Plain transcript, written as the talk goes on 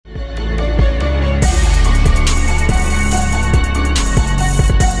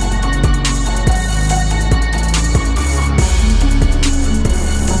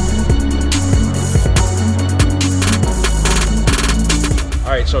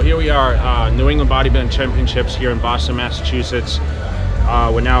So here we are, New England Bodybuilding Championships here in Boston, Massachusetts.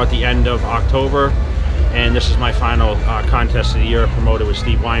 We're now at the end of October, and this is my final contest of the year, promoted with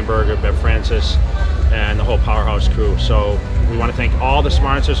Steve Weinberger, Bev Francis, and the whole Powerhouse crew. So we want to thank all the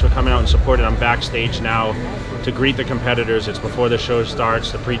sponsors for coming out and supporting. I'm backstage now to greet the competitors. It's before the show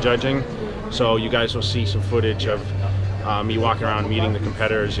starts, the pre-judging. So you guys will see some footage of me walking around meeting the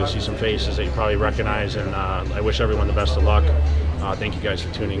competitors. You'll see some faces that you probably recognize, and I wish everyone the best of luck. Thank you guys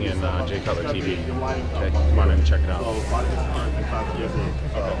for tuning in, Cutler TV. Okay, come on in and check it out.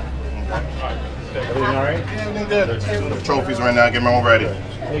 Everything all right? Yeah, everything good. The trophies right now, get them all ready.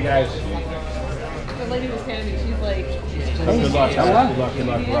 Hey guys. The lady was standing, she's like... Good luck, good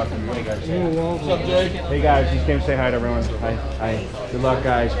luck. Hey guys. What's up, Jay? Hey guys, you came to say hi to everyone. Hi. Good luck,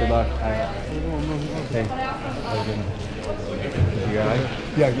 guys. Good luck. Hi. Hey. You guys?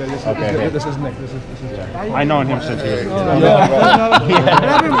 Yeah. Okay. This is Nick. This is. Yeah. I known him since he was. He's a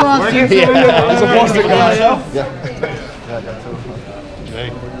Boston guy. Jay.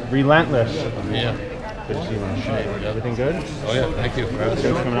 Relentless. Yeah. Good to see you, man. Everything good? Oh yeah, thank you. Thanks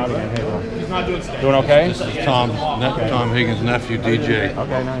for coming out again. Hey, doing okay? This is Tom Higgins' nephew, DJ.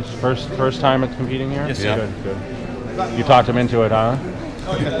 Okay, nice. First time at competing here? Yes, yeah. Good. You talked him into it, huh?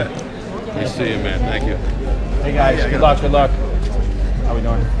 Nice to see you, man. Thank you. Hey guys, good luck. How we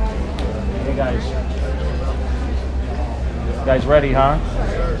doing? Hey guys. You guys ready, huh?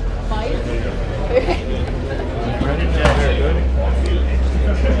 Ready? Yeah, good.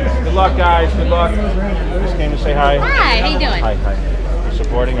 Good luck, guys. Good luck. Just came to say hi. Hi, how you doing? Hi. You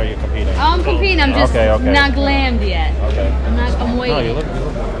supporting or are you competing? Oh, I'm competing. I'm just okay. not glammed yet. Okay. I'm waiting. No, you look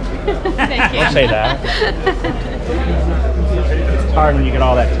Thank you. Don't say that. It's hard when you get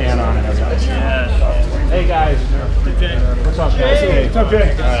all that tan on and everything. Yeah. Hey guys. What's up, guys? Hey. What's up,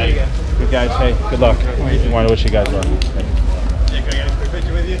 Jay? All right. Good guys. Hey, good luck. I want to wish you guys luck. Hey. Can I get a quick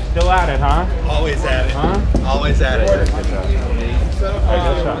picture with you? Still at it, huh? Always at it. Huh? Always at it. Good job. Hey,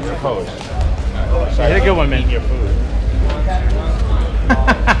 good shot. Your pose. Hit a good one, man. Eat your food.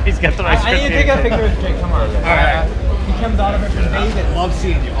 He's got the nice. I need to take a picture with Jake. Come on. All right. He comes out of it for David. Love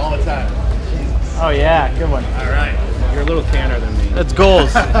seeing you all the time. Oh yeah, good one. All right. You're a little tanner than me. That's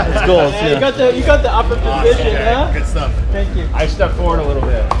goals. That's goals. Yeah. You got the upper position, Okay. yeah? Good stuff. Thank you. I stepped forward a little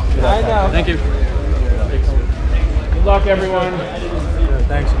bit. I know. Thank you. Good luck, everyone.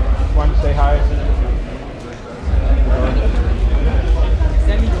 Thanks. Want to say hi?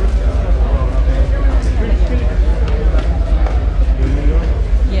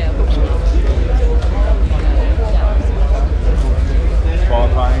 Yeah.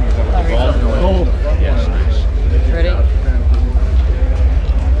 Qualifying? Is that what the goal? Yes, nice. Ready?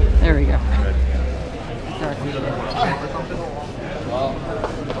 There we go.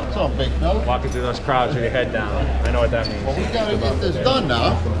 What's up, big fella? Walking through those crowds with your head down. I know what that means. Well, we gotta get this done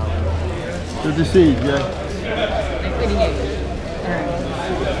now. Good to see you, Jay. Nice meeting you.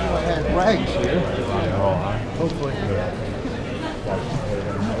 Rags here. Hopefully.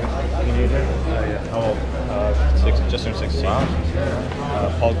 Teenager? How old? Just turned 16.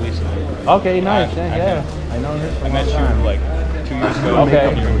 Paul Gleason. Okay, nice. Yeah. I know him from I met a long time. you like 2 years ago. Okay.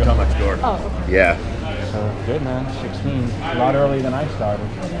 You moved on next door. Oh. Yeah. Good, man. 16. A lot earlier than I started.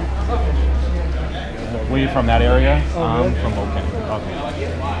 Were you from that area? I'm from Oakland. Okay.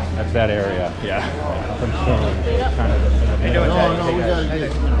 That's that area. Yeah. From kind of. No, we gotta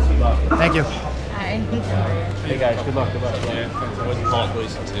get. Thank you. Hi. Hey guys, good luck. Yeah, with Paul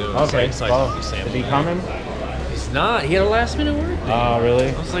Gleason too. Okay. It's like Well, the same. is he coming? He's not. He had a last minute word. Oh, really?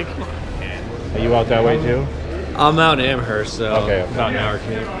 I was like, come on, man. Are you out that way too? I'm out in Amherst, so Okay. about an hour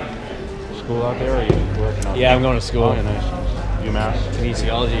commute. School out there, or are you working out? Yeah, I'm going to school. Oh, yeah, nice. UMass.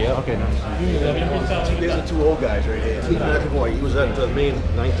 Kinesiology, yeah. Okay, nice. These are two old guys right here. He's that boy. He was at Maine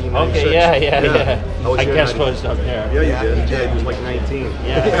 1996. Okay, yeah. I here guess 90. was up there. Yeah, you did. He was like 19.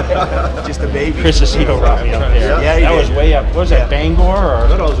 Yeah. Just a baby. Chris's show brought me up there. Yeah, he that did. was way up. What was that, Bangor? Or?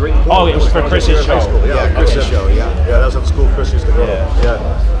 No, it was right in Oh, it was for Chris's show. Yeah, Chris's show. Yeah, that was at the school Chris used to go to. Yeah.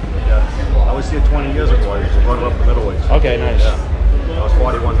 I was here 20 years ago. I used to run up the middleweights. Okay, nice. I was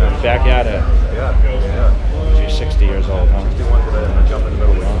 41 then. Back at it. Yeah. You're 60 years old, huh? 61 today, and I jumped in the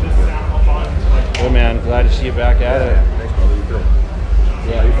middleweight. Good, man. Glad to see you back at it. Thanks, brother. You too.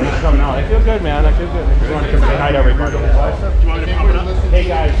 Yeah, thanks for coming out. I feel good, man. I feel good. I just want to come say hi to everybody. Hey,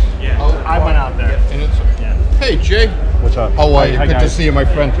 guys. I went out there. Hey, Jay. What's up? How are you? Hi, Good to guys. see you, my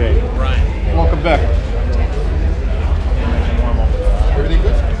friend. Jay. Welcome back. Everything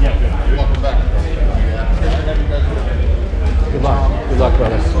good? Yeah, good. Welcome back. Good luck. Good luck,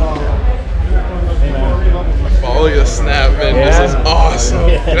 brother. Hey, man. Follow your snap, man. Yeah. This is awesome.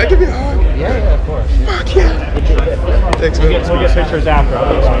 Can I give you a hug? Yeah, of course. Fuck yeah. Thanks, We'll man. get pictures after.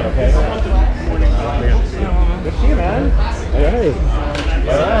 Okay. Good to see you, man. Hey.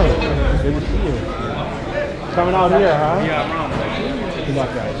 All right. Good to see you. Coming out here, huh? Yeah, I'm around. Good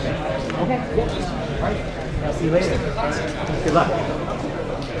luck, guys. Okay. All right. I'll see you later. Good luck.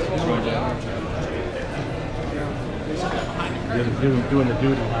 You're doing the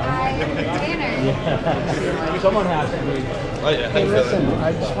duty, huh? Yeah. Someone has to be. Oh, yeah. Hey, listen,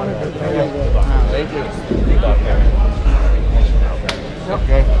 I just wanted to tell you Thank you.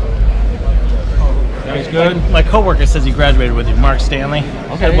 Okay. Guys, good? My coworker says he graduated with you, Mark Stanley.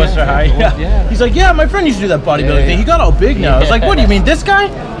 Okay, At Worcester High. Yeah. He's like, yeah, my friend used to do that bodybuilding thing. He got all big now. I was like, what do you mean, this guy?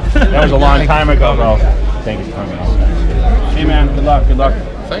 That was a long time ago, bro. Thank you for coming. Hey, man. Good luck. Good luck.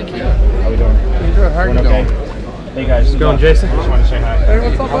 Thank you. How we doing? Good. How are you Doing okay? doing? Hey, guys. How's it going, Jason? I just want to say hi. Hey,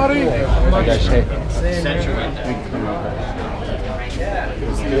 what's up, buddy? Hey, guys.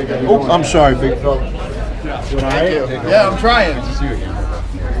 Hey. Oh, I'm sorry, big fella. Doing all right? Yeah, I'm trying.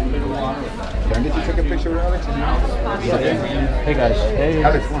 Did you take a picture with Alex? Hey, guys. Hey.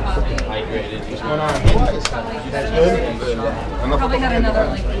 Alex, come on. What's going on? Probably had another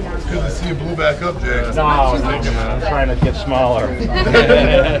like 8 hours. Good to see you blew back up, Jay. No, I'm trying to get smaller.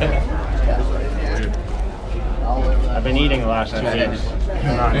 I've been eating the last 2 weeks.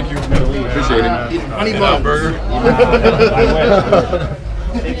 Thank you. Appreciate it. Honey bun burger. I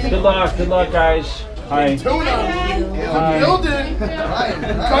wish. Good luck. Good luck, guys. Hi. Tuna. Building.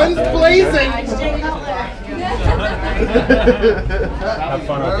 Guns blazing. Have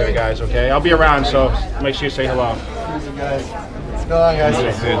fun out there, guys, okay? I'll be around, so make sure you say hello. What's going on,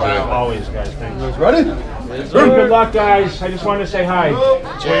 guys? Always, guys. Thank you. Ready? Good luck, guys. I just wanted to say hi.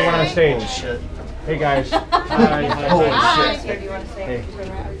 What's going on stage? Hey, guys. Hi.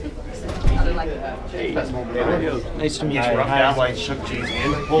 Nice to meet you. Hi. White shook cheese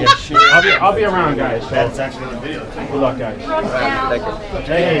in. I'll be around, guys. So That's actually the video. good luck, guys.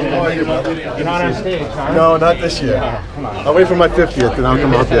 Hey, you're not on stage, huh? No, not this year. Come on. I'll wait for my 50th and I'll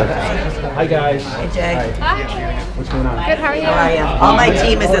come out there. Hi, guys. Hey, Jay. What's going on? Good, how are you? How are you? All my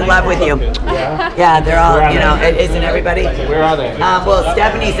team is in love with you. Yeah, they're all, you know, isn't everybody? Where are they? Well,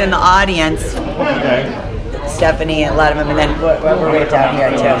 Stephanie's in the audience. Okay. Stephanie and a lot of them, and then we're right down here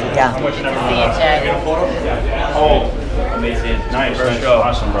too. Yeah. Oh, amazing. Nice. First show.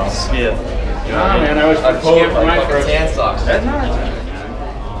 Awesome, bro. Yeah. Nah, man, I was prepared for my first. Tan socks.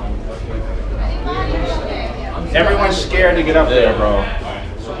 Everyone's scared to get up there, bro.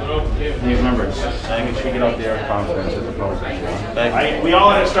 You remember, make sure you get up there with confidence as opposed to. We all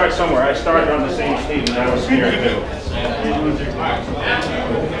had to start somewhere. I started on the same stage and I was scared too.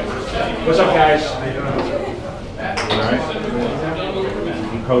 What's up, guys? All right.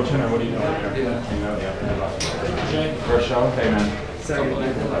 You coaching or what are you doing here? First show? Hey, man.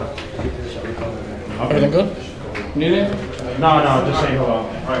 Everything good? Need it? No, just say hello.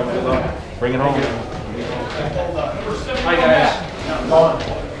 All right, good luck. Bring it home. Hi, guys.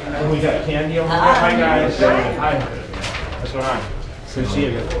 We got candy over here. Hi, guys. Hi. What's going on? Good to see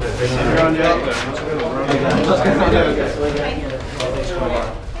you.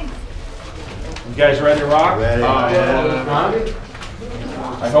 You guys ready to rock? Ready. I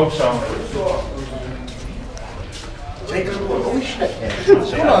hope so.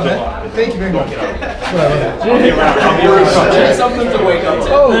 Come on, man. Thank you very much. I'll be around. Something to wake up to.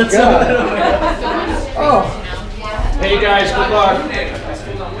 Oh, God. Oh. Hey, guys. Good luck.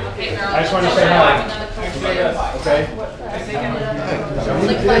 I just want to say hi. Okay?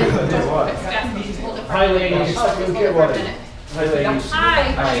 Hi, ladies. Hi, ladies. Hi,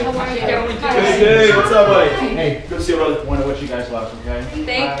 how are you? Hey, what's up, buddy? Hey, good to see you, brother. Wonder what you guys love, okay?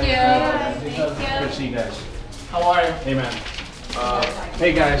 Thank you. Good to see you guys. How are you? Hey, man.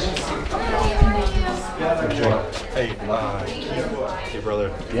 Hey, guys. Hey, your brother.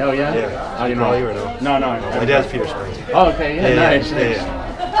 Yeah, oh, yeah? Yeah. How do you Call know? you or no? No. My dad's Peter Springs. Oh, okay, yeah, nice.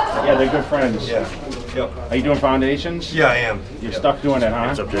 Yeah. They're good friends. Yeah. Yep. Are you doing foundations? Yeah, I am. You're stuck doing it, huh?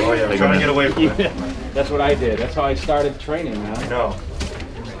 What's up, Jay? Oh, yeah. I'm trying to get away from it. That's what I did. That's how I started training, man. No.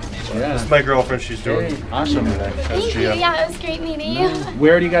 Yeah. This is my girlfriend. She's doing. Hey, awesome. Thank you. Yeah, it was great meeting you.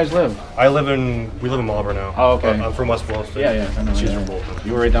 Where do you guys live? We live in Marlboro now. Oh, okay. I'm from West Boylston. Yeah. I know, She's yeah. from Bolton.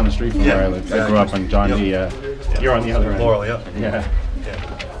 You were right down the street from where I lived. I grew up on John D. You're on the other end. Laurel, yeah. Yeah. Yeah.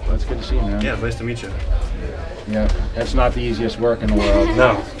 Well, it's good to see you, man. Yeah, nice to meet you. Yeah. That's not the easiest work in the world.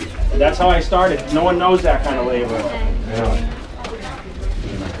 No. That's how I started. No one knows that kind of labor. Yeah.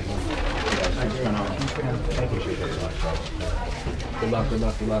 Good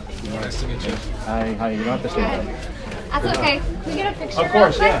luck. Nice to meet you. Hi, you don't have to stay there. That's okay. Can we get a picture? Of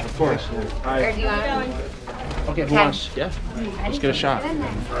course, real quick? yeah, of course. Or Hi. do you want? Okay, who wants? Yeah. Let's get a shot.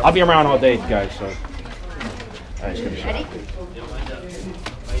 I'll be around all day, guys, so. Ready?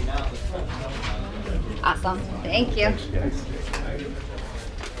 Awesome. Thank you.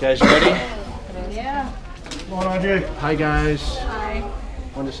 Guys ready? Yeah. Come on, Jake. Hi, guys. Hi.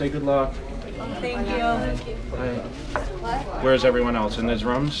 Want to say good luck. Thank you. Hi. Where's everyone else? In these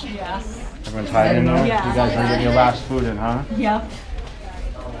rooms? Yes. Everyone's hiding in there? Yeah. You guys are getting your last food in, huh? Yep.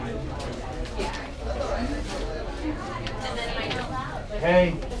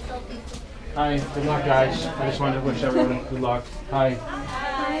 Hey. Hi. Good luck, guys. I just wanted to wish everyone good luck. Hi.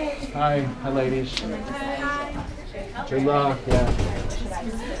 Hi. Hi, ladies. Good luck. Yeah.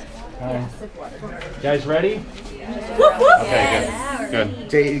 Hi. You guys ready? Okay, good.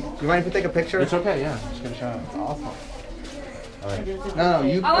 Jay, you mind if we take a picture? It's okay, yeah. Just get a shot. Awesome. All right. No,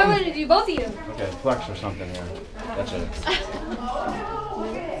 you. Oh, I wanted to do both of you. Okay, flex or something, yeah. That's it.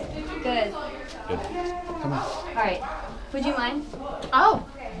 Good. Good. Come on. All right. Would you mind? Oh.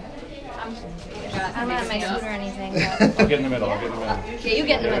 I don't have my suit or anything. But... I'll get in the middle. I'll get in the middle. Okay, you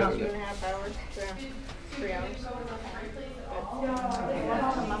get in the middle. 2.5 hours. 3 hours.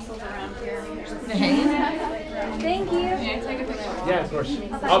 Thank you. Yeah, of course.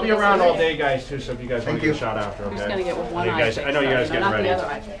 I'll be around all day, guys, too, so if you guys want to get a shot after, okay? I'm just going to get with one You eye. guys, I know you guys getting not ready. the other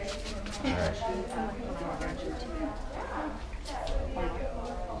eye. All right.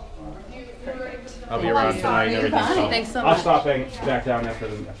 I'll be around tonight and everything. So Thanks so I'll much. stop back down after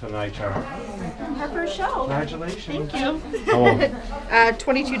the night show. Her first show. Congratulations. Thank you. How old?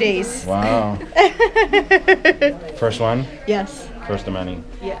 22 days. Wow. First one? Yes. First of many.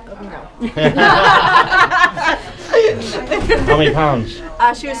 Yeah. No. How many pounds?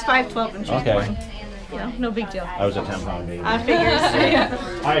 She was 5'12" and she was Okay. born. You know, no big deal. I was a 10-pound baby. I figures.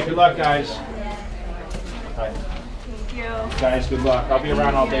 All right, good luck, guys. Hi. Thank you. Guys, good luck. I'll be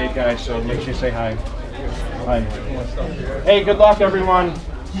around all day, guys, so make sure you say hi. Hi. Hey, good luck, everyone.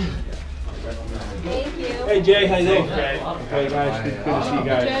 Thank you. Hey, Jay, how you doing? Hey, guys, good to see you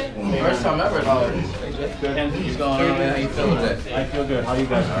guys. First time ever. Good. What's going on, man? How you feeling today? I feel good. How you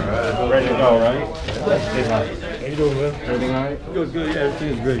guys? Ready to go, right? How you doing, man? Everything all right? Good, yeah, everything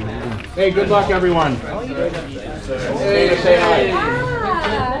is great. Hey, good luck, everyone. Hey, say hi.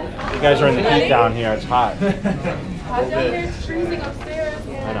 You guys are in the heat down here. It's hot. I'm down here freezing upstairs.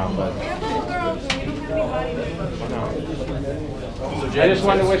 I know, but We have little girls. We don't have to be bodybuilders. I just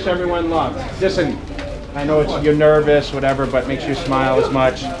want to wish everyone luck. Listen, I know you're nervous, whatever, but make sure you smile as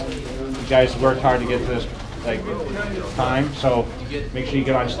much. You guys worked hard to get to this time, so make sure you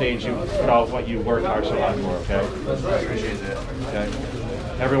get on stage and put out what you worked hard so hard for, okay? Appreciate that. Okay.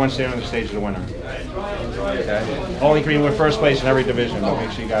 Everyone standing on the stage is a winner. Okay. Only can win first place in every division, but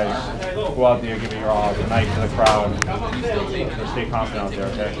make sure you guys go out there, give it your all tonight to the crowd. So stay confident out there,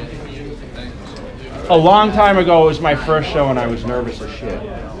 okay? A long time ago, it was my first show, and I was nervous as shit.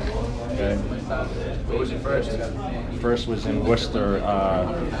 Okay. What was your first? First was in Worcester,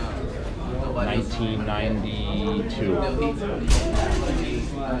 1992.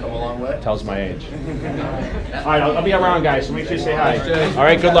 Come a long way. Tells my age. All right, I'll be around, guys, so make sure you say hi. All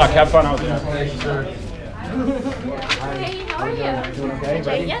right, good luck. Have fun out there. Hey, how are you? Doing okay?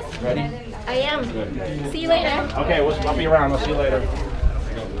 Ready? Yes. Ready? I am. Good. See you later. Okay, I'll be around. I'll see you later.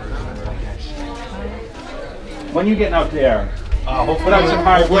 When you getting out there? Hopefully, Put out some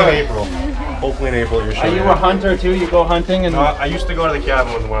hard hopefully work. in April. Hopefully in April, you're Are you a hunter too? You go hunting and? I used to go to the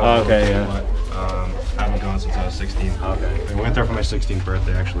cabin when I was Okay, little, yeah. but I haven't gone since I was 16. Okay. I went there for my 16th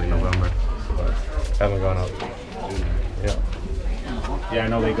birthday, actually, in November. But haven't gone out. Yeah. Yeah, I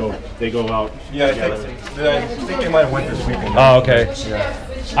know they go out. Yeah, I think they might have went this weekend. Oh, okay. Yeah.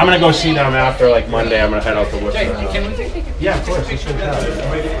 I'm gonna go see them after Monday. I'm gonna head out to Worcester. Yeah, of course. Let's go.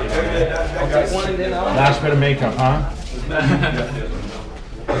 Last bit of makeup, huh?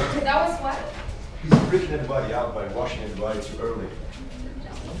 That was what? He's freaking everybody out by washing his body too early.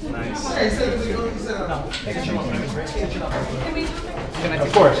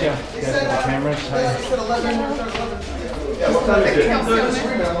 Of course, yeah. You guys got the cameras.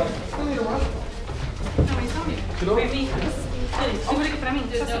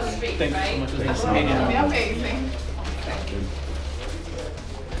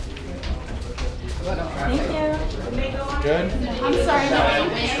 Good? I'm sorry.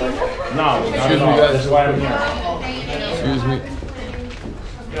 No, not at all. This is why I'm here. Excuse me.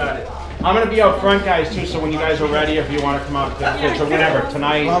 Got it. I'm gonna be out front, guys, too. So when you guys are ready, if you want to come out to the kids or whatever,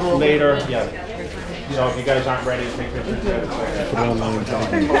 tonight, later, yeah. So if you guys aren't ready to take pictures,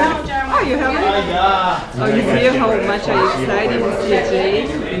 Oh, you have it? Oh, you see how much are you excited to see Jay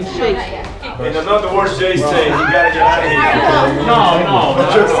and Shake? And I'm not the worst Jay say, you gotta get out of here. No. I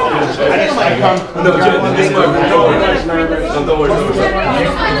just like come. No, this is my nervous. I'm the worst.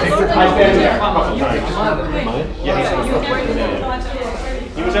 I've been there a couple times.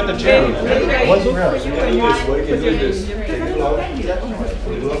 He was at the gym. Was it really?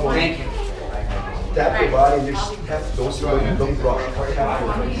 Thank you. Tap your body and just tap. Don't rush. Tap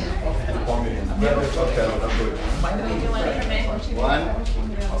your face. One,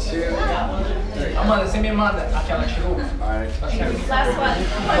 two. Amanda, você me manda aquela show. Last one.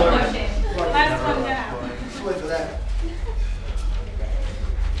 Last one down. Wait for that.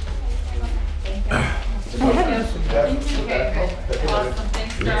 Awesome.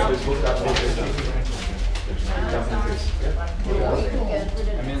 Thanks, girl.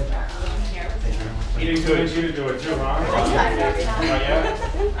 He didn't do it. You didn't do it too, huh? Oh, yeah?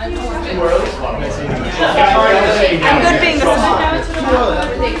 I'm good being the small.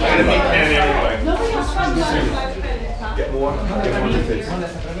 Get more. Get more in the face.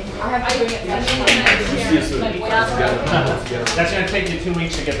 That's going to take you 2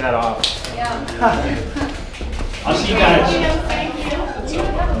 weeks to get that off. I'll see you guys.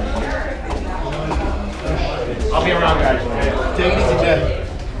 I'll be around, guys. Take it easy, Jay.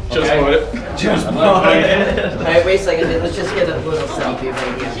 Just bought it. Just All right, wait a second. Let's just get a little selfie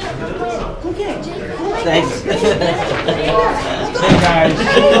right here. Thanks. Hey, guys.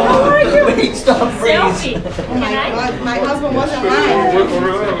 Wait, stop, please. Selfie. Can I? My husband wasn't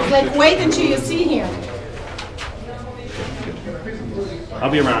lying. Like, wait until you see him. I'll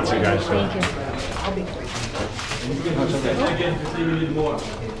be around, see you guys. Thank you. I'll be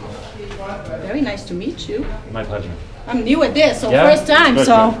very nice to meet you. My pleasure. I'm new at this, so Yeah? first time, Good,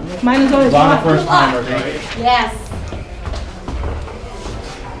 so mine is always A lot of fun. first timers, right? Yes.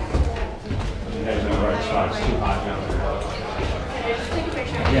 You guys know where it's too hot now.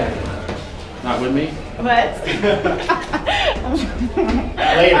 Yeah. Not with me? What?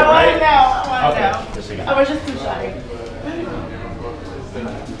 Later, right? I want to know. Just a I was just too shy.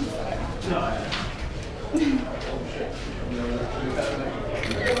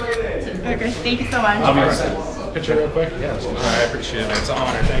 Okay, thank you so much. I'll be right. Picture real quick? Yeah, I appreciate it. It's an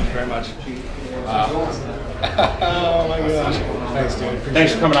honor. Thank you very much. Oh my gosh. Thanks, dude.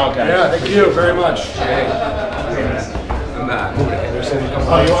 Thanks for coming out, guys. Yeah, thank you very much. I'm not.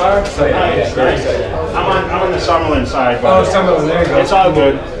 Oh, you are? So, yeah, Nice, nice. I'm on the Summerlin side. But Oh, Summerlin, there you go. It's all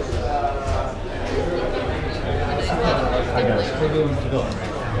good.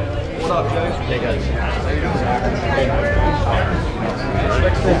 What up, guys? Hey, guys.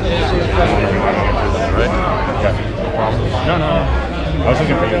 No. I was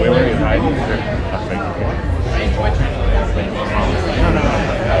looking for you. Where were you hiding? No.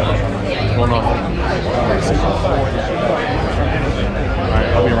 What's going on? Alright,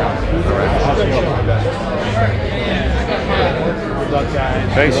 I'll be around. Good luck,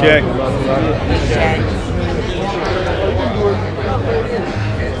 guys. Thanks, Jay.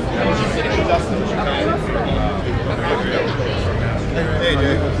 Hey,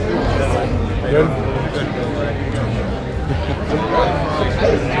 Jay. Good?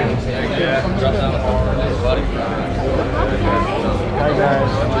 Hi,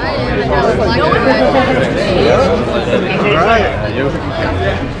 guys. Alright.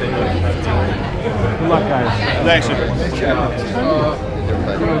 Good luck, guys. Thanks.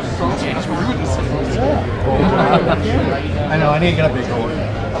 I know, I need to get a big one.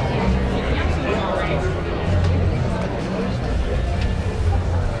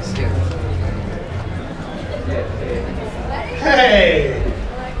 Hey!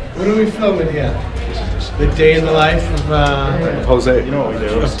 What are we filming here? The day in the life of Jose. You know what we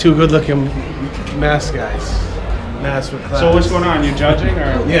do. of two good-looking mass guys. Mass with class. So what's going on? You judging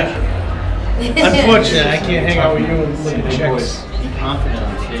or? Yeah. Unfortunately, I can't hang out with you and look at chicks.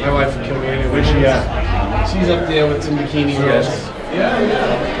 My wife would kill me anyway. Where's she at? She's up there with some bikini girls.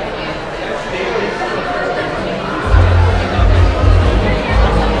 Yeah.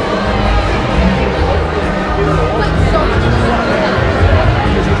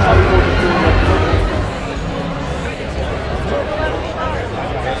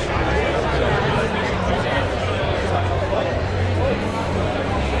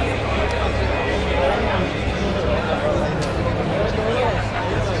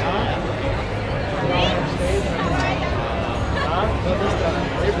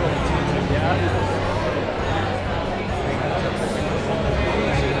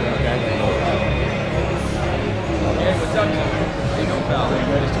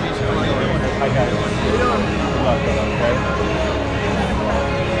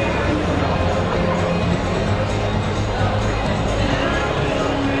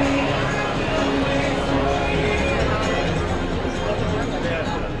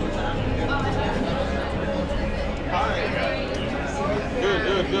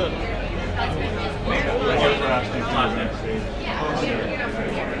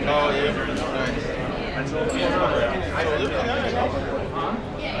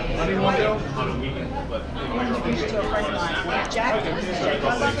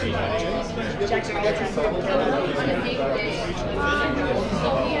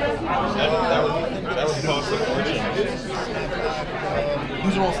 That would cost a fortune.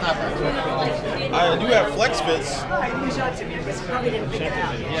 Who's an old snapper? I do have flex fits.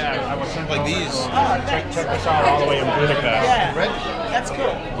 Yeah, I was sent Like these. Check this out all the way in Budapest. Yeah. That's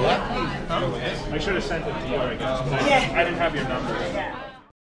cool. I should have sent it to you, I guess. Yeah. I didn't have your number. Yeah.